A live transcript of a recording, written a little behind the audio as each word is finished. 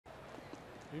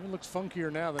Even looks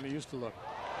funkier now than it used to look.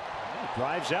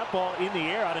 Drives that ball in the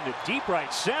air out into deep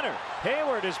right center.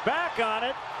 Heyward is back on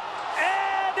it.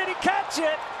 And did he catch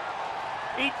it?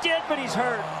 He did, but he's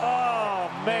hurt. Oh,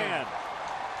 man.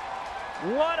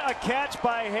 What a catch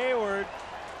by Heyward.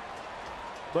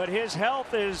 But his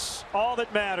health is all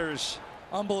that matters.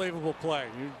 Unbelievable play.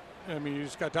 I mean, you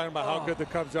just got talking about how good the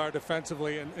Cubs are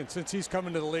defensively, and since he's come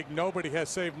into the league, nobody has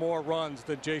saved more runs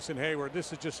than Jason Heyward.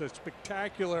 This is just a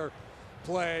spectacular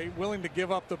play, willing to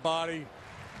give up the body.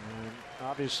 And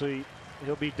obviously,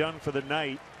 he'll be done for the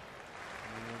night.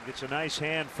 And gets a nice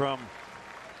hand from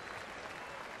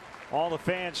all the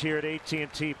fans here at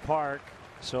AT&T Park.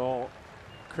 So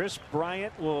Chris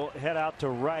Bryant will head out to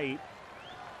right,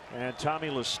 and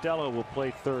Tommy La Stella will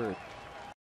play third.